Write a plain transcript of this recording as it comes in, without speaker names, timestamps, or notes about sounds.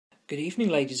Good evening,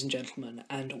 ladies and gentlemen,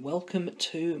 and welcome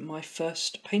to my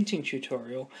first painting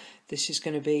tutorial. This is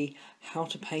going to be how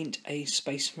to paint a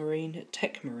Space Marine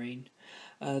techmarine.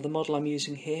 The model I'm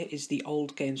using here is the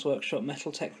old Games Workshop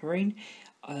metal techmarine.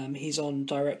 He's on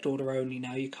direct order only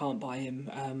now. You can't buy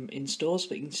him in stores,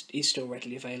 but he's still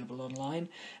readily available online,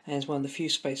 and is one of the few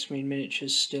Space Marine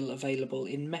miniatures still available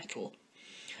in metal.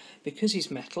 Because he's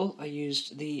metal, I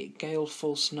used the Gale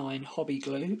Force 9 hobby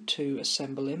glue to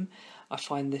assemble him. I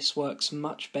find this works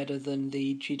much better than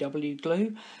the GW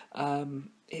glue.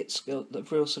 It's got the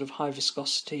real sort of high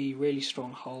viscosity, really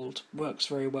strong hold, works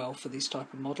very well for these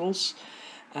type of models.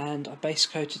 And I base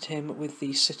coated him with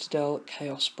the Citadel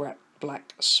Chaos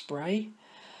Black spray.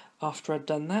 After I'd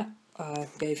done that, I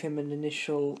gave him an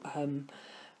initial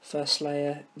first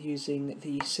layer using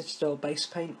the Citadel base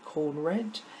paint Khorne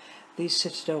Red. These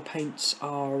Citadel paints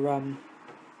are,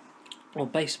 or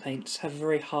base paints, have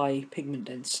very high pigment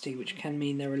density, which can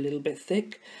mean they're a little bit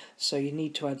thick, so you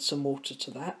need to add some water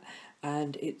to that,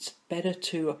 and it's better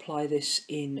to apply this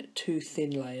in 2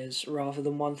 thin layers rather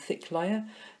than 1 thick layer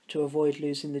to avoid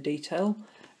losing the detail.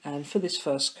 And for this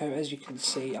first coat, as you can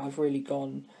see, I've really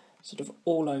gone sort of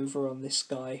all over on this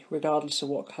guy, regardless of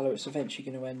what colour it's eventually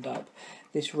going to end up.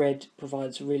 This red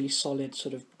provides a really solid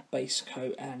sort of base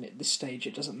coat, and at this stage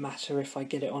it doesn't matter if I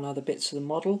get it on other bits of the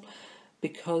model,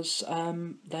 because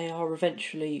they are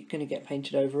eventually going to get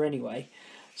painted over anyway.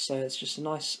 So it's just a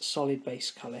nice solid base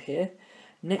colour here.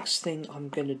 Next thing I'm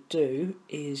going to do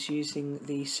is, using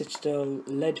the Citadel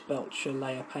leadbelcher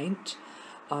layer paint,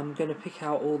 I'm going to pick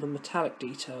out all the metallic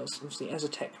details. Obviously, as a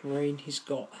techmarine, he's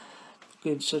got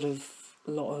good sort of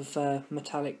a lot of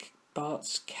metallic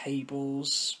parts,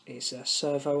 cables, his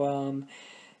servo arm,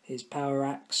 his power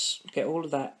axe. Get all of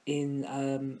that in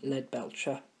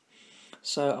leadbelcher.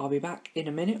 So I'll be back in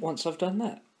a minute once I've done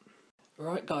that.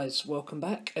 Right guys, welcome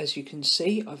back. As you can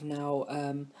see, I've now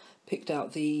picked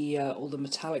out the all the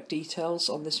metallic details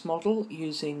on this model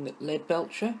using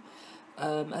leadbelcher.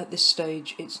 At this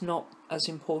stage it's not as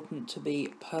important to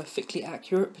be perfectly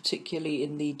accurate, particularly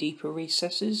in the deeper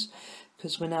recesses,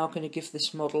 because we're now going to give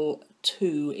this model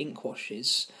 2 ink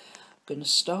washes. I'm going to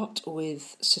start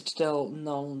with Citadel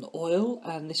Nuln oil,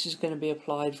 and this is going to be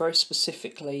applied very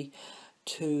specifically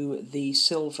to the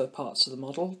silver parts of the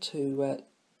model to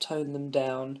tone them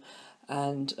down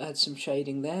and add some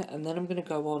shading there. And then I'm going to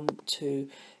go on to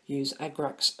use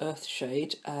agrax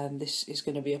earthshade, and this is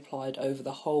going to be applied over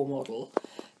the whole model.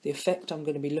 The effect I'm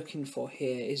going to be looking for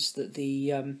here is that the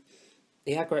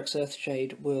agrax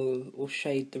earthshade will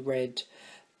shade the red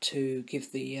to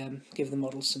give the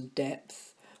model some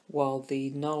depth, while the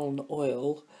nuln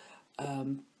oil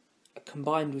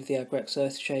combined with the agrax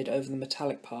earthshade over the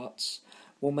metallic parts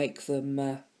will make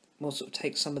them will sort of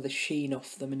take some of the sheen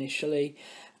off them initially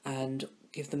and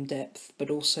give them depth, but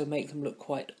also make them look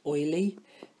quite oily,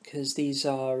 because these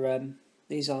aren't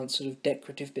sort of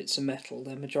decorative bits of metal.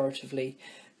 They're majoritively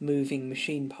moving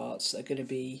machine parts that are going to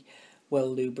be well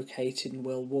lubricated and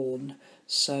well worn.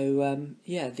 So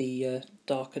yeah, the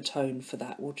darker tone for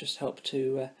that will just help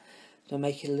to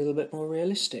make it a little bit more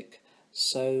realistic.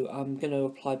 So I'm going to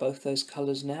apply both those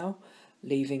colours now,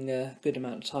 leaving a good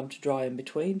amount of time to dry in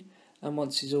between, and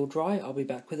once it's all dry I'll be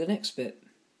back with the next bit.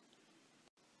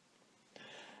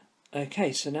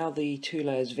 Okay, so now the 2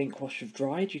 layers of ink wash have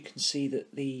dried. You can see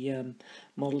that the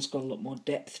model's got a lot more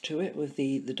depth to it, with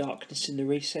the darkness in the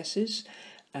recesses,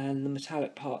 and the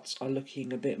metallic parts are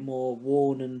looking a bit more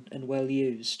worn and well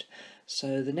used.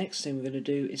 So the next thing we're going to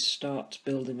do is start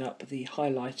building up the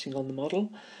highlighting on the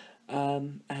model.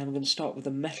 And I'm going to start with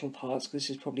the metal parts, because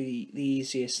this is probably the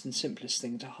easiest and simplest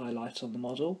thing to highlight on the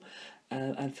model.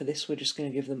 And for this we're just going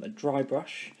to give them a dry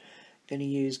brush. I'm going to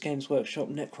use Games Workshop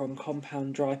Necron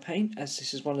Compound Dry Paint. As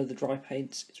this is one of the dry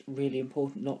paints, it's really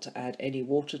important not to add any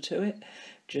water to it.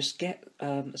 Just get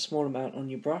a small amount on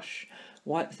your brush,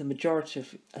 wipe the majority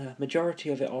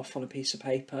of it off on a piece of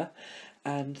paper,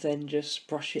 and then just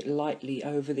brush it lightly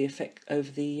over the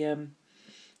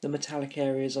metallic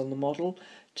areas on the model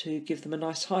to give them a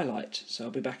nice highlight. So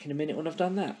I'll be back in a minute when I've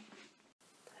done that.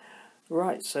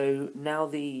 Right, so now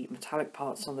the metallic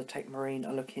parts on the techmarine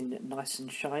are looking nice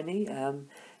and shiny.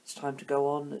 It's time to go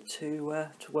on to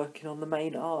working on the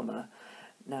main armour.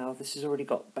 Now this has already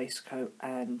got base coat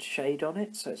and shade on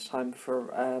it, so it's time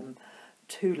for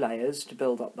 2 layers to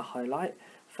build up the highlight.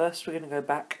 First we're going to go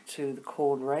back to the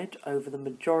Khorne Red over the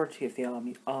majority of the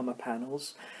armour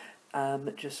panels,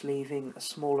 just leaving a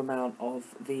small amount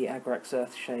of the agrax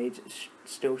earthshade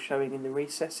still showing in the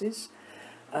recesses.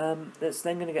 That's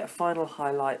then going to get a final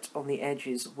highlight on the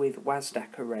edges with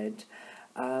wazzdakka red,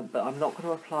 but I'm not going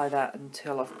to apply that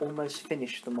until I've almost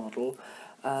finished the model.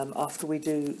 After we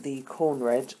do the khorne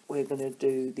red, we're going to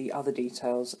do the other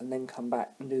details and then come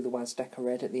back and do the wazzdakka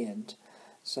red at the end.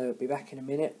 So I'll be back in a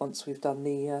minute once we've done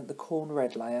the khorne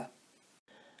red layer.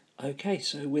 Okay,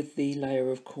 so with the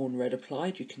layer of khorne red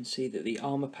applied, you can see that the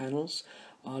armour panels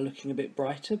are looking a bit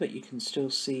brighter, but you can still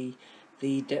see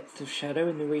the depth of shadow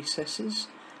in the recesses.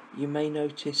 You may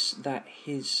notice that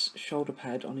his shoulder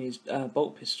pad on his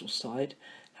bolt pistol side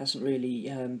hasn't really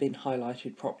been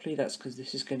highlighted properly. That's because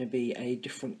this is going to be a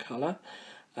different colour.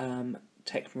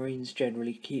 Techmarines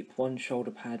generally keep one shoulder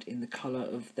pad in the colour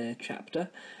of their chapter,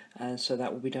 so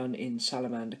that will be done in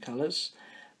salamander colours.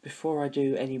 Before I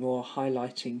do any more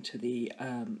highlighting to the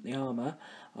armour,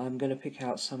 I'm going to pick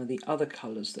out some of the other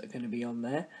colours that are going to be on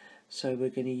there. So we're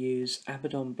going to use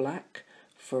abbadon black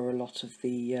for a lot of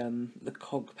the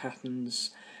cog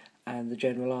patterns and the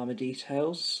general armour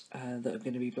details that are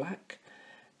going to be black.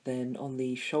 Then on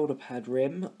the shoulder pad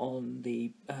rim, on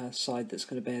the side that's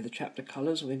going to bear the chapter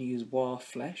colours, we're going to use waaagh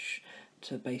flesh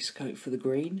to base coat for the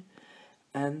green.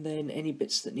 And then any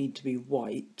bits that need to be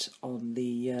white on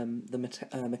the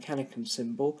mechanicum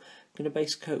symbol, I'm going to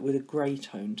base coat with a grey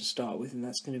tone to start with, and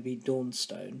that's going to be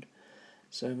dawnstone.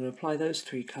 So I'm going to apply those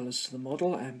three colours to the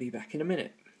model and be back in a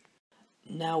minute.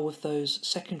 Now with those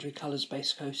secondary colours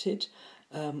base coated,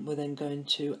 we're then going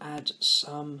to add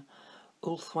some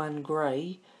ulthwan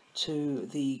grey to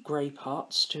the grey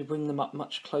parts to bring them up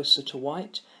much closer to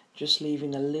white, just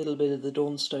leaving a little bit of the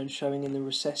dawnstone showing in the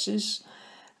recesses,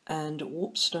 and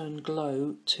warpstone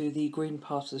glow to the green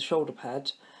part of the shoulder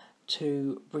pad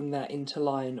to bring that into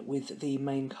line with the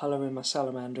main colour in my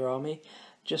salamander army,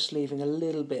 just leaving a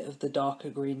little bit of the darker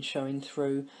green showing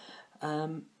through.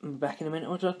 I'm back in a minute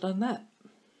once I've done that.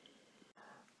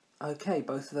 Okay,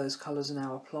 both of those colours are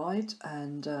now applied,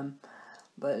 and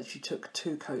but actually took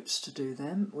 2 coats to do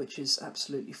them, which is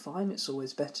absolutely fine. It's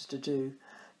always better to do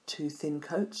 2 thin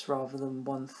coats rather than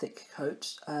 1 thick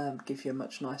coat. Give you a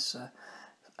much nicer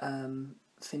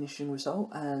finishing result,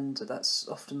 and that's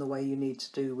often the way you need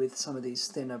to do with some of these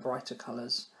thinner, brighter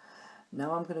colours.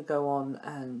 Now I'm going to go on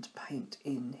and paint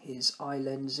in his eye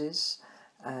lenses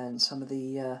and some of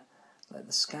the like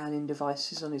the scanning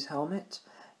devices on his helmet.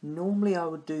 Normally I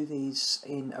would do these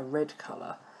in a red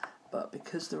colour, but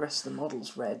because the rest of the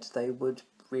model's red, they would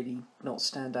really not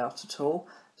stand out at all.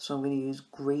 So I'm going to use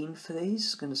green for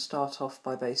these. I'm going to start off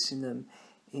by basing them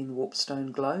in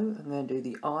warpstone glow. I'm going to do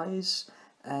the eyes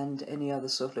and any other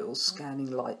sort of little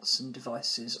scanning lights and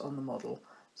devices on the model.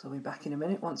 So I'll be back in a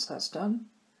minute once that's done.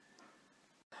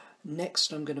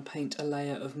 Next I'm going to paint a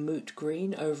layer of moot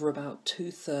green over about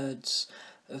 2/3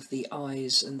 of the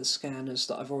eyes and the scanners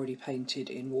that I've already painted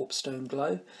in warpstone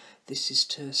glow. This is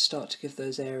to start to give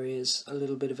those areas a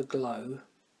little bit of a glow.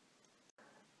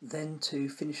 Then to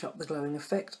finish up the glowing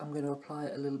effect, I'm going to apply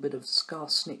a little bit of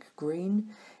Skarsnik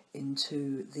green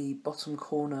into the bottom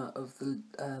corner of the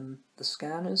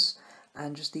scanners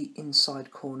and just the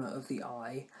inside corner of the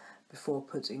eye, before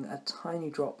putting a tiny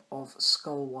drop of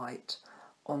skull white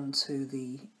onto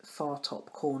the far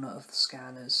top corner of the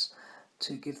scanners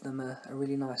to give them a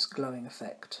really nice glowing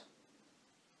effect.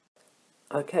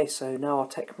 Okay, so now our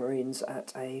techmarine's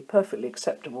at a perfectly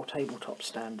acceptable tabletop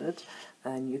standard,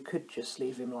 and you could just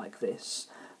leave him like this,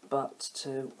 but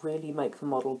to really make the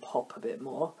model pop a bit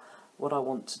more, what I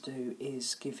want to do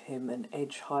is give him an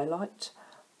edge highlight.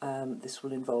 This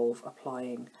will involve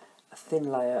applying a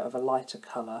thin layer of a lighter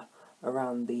colour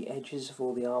around the edges of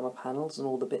all the armour panels and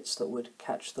all the bits that would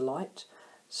catch the light.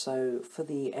 So for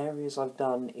the areas I've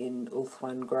done in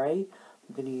ulthwan grey,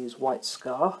 I'm going to use white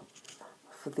scar.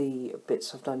 For the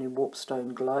bits I've done in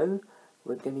warpstone glow,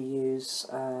 we're going to use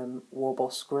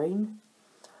warboss green.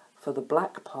 For the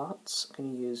black parts, I'm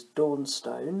going to use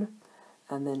dawnstone,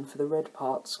 and then for the red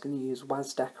parts, I'm going to use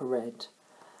wazzdakka red.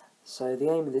 So the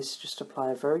aim of this is just to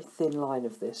apply a very thin line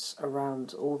of this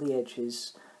around all the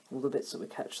edges, all the bits that would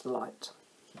catch the light.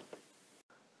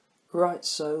 Right,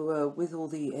 so with all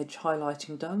the edge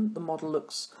highlighting done, the model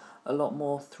looks a lot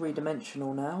more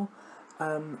three-dimensional now.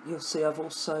 You'll see I've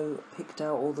also picked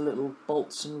out all the little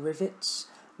bolts and rivets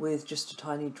with just a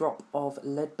tiny drop of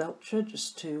leadbelcher,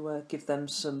 just to give them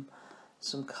some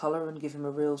colour and give him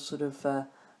a real sort of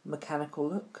mechanical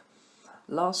look.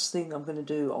 Last thing I'm going to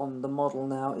do on the model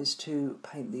now is to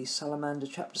paint the salamander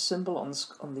chapter symbol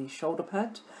on the shoulder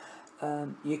pad.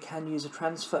 You can use a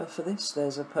transfer for this.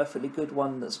 There's a perfectly good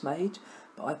one that's made,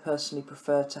 but I personally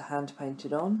prefer to hand paint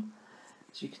it on.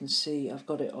 As you can see, I've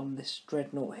got it on this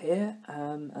dreadnought here,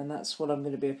 and that's what I'm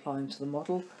going to be applying to the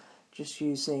model, just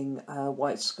using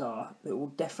white scar. It will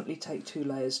definitely take 2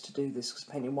 layers to do this, because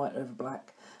painting white over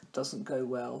black doesn't go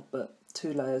well, but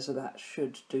 2 layers of that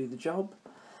should do the job.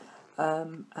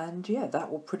 And yeah,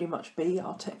 that will pretty much be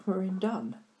our techmarine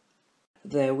done.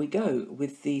 There we go,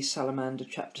 with the salamander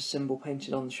chapter symbol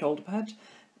painted on the shoulder pad.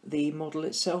 The model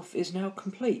itself is now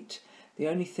complete. The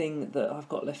only thing that I've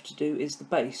got left to do is the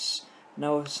base.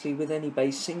 Now obviously with any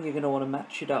basing you're going to want to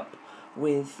match it up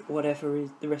with whatever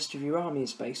the rest of your army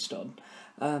is based on.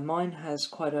 Mine has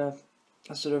quite a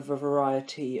sort of a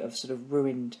variety of sort of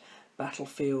ruined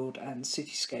battlefield and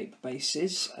cityscape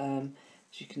bases.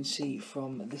 As you can see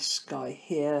from this guy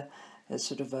here, there's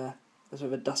sort of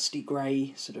a dusty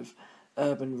grey sort of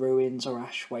urban ruins or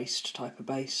ash waste type of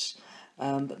base.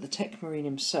 But the techmarine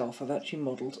himself I've actually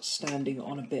modelled standing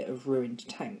on a bit of ruined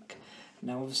tank.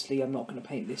 Now obviously I'm not going to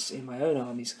paint this in my own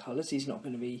army's colours. He's not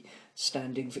going to be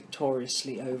standing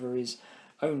victoriously over his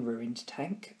own ruined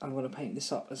tank. I'm going to paint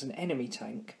this up as an enemy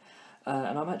tank.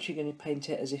 And I'm actually going to paint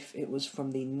it as if it was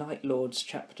from the Night Lords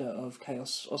chapter of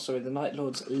Chaos, the Night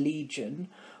Lords Legion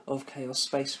of Chaos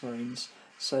Space Marines.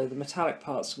 So the metallic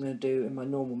parts I'm going to do in my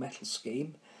normal metal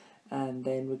scheme, and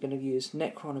then we're going to use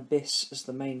Necron Abyss as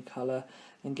the main colour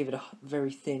and give it a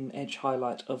very thin edge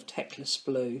highlight of Techless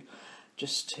Blue,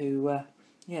 just to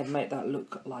make that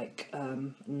look like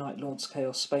Night Lords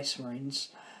Chaos Space Marines.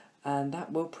 And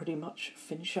that will pretty much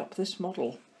finish up this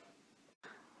model.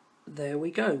 There we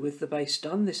go, with the base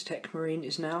done, this techmarine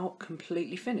is now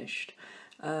completely finished.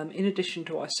 In addition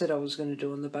to what I said I was going to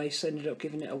do on the base, I ended up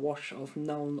giving it a wash of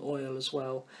nuln oil as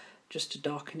well, just to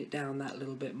darken it down that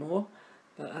little bit more.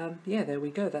 But yeah, there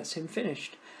we go, that's him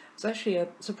finished. It's actually a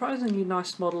surprisingly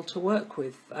nice model to work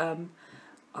with.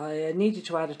 I needed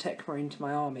to add a techmarine to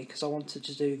my army because I wanted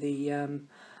to do the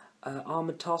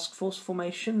armoured task force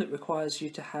formation that requires you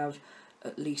to have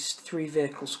at least 3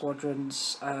 vehicle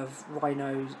squadrons of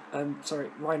rhino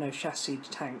chassis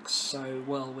tanks, so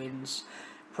whirlwinds,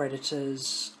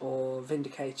 predators or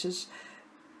vindicators,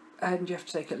 and you have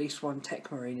to take at least 1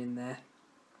 techmarine in there.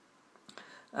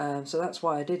 So that's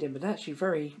why I did him, but actually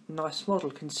very nice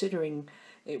model considering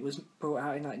it was brought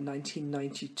out in like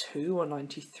 1992 or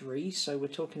 93, so we're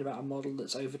talking about a model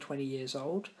that's over 20 years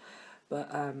old,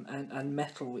 but and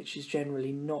metal, which is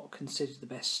generally not considered the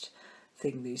best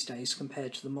thing these days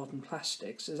compared to the modern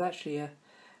plastics. It's actually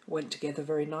went together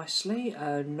very nicely,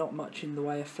 not much in the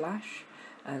way of flash,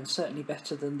 and certainly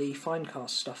better than the fine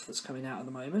cast stuff that's coming out at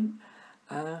the moment.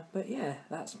 But yeah,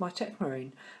 that's my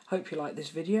techmarine. Hope you like this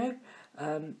video.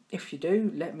 If you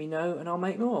do, let me know and I'll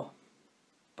make more.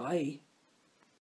 Bye.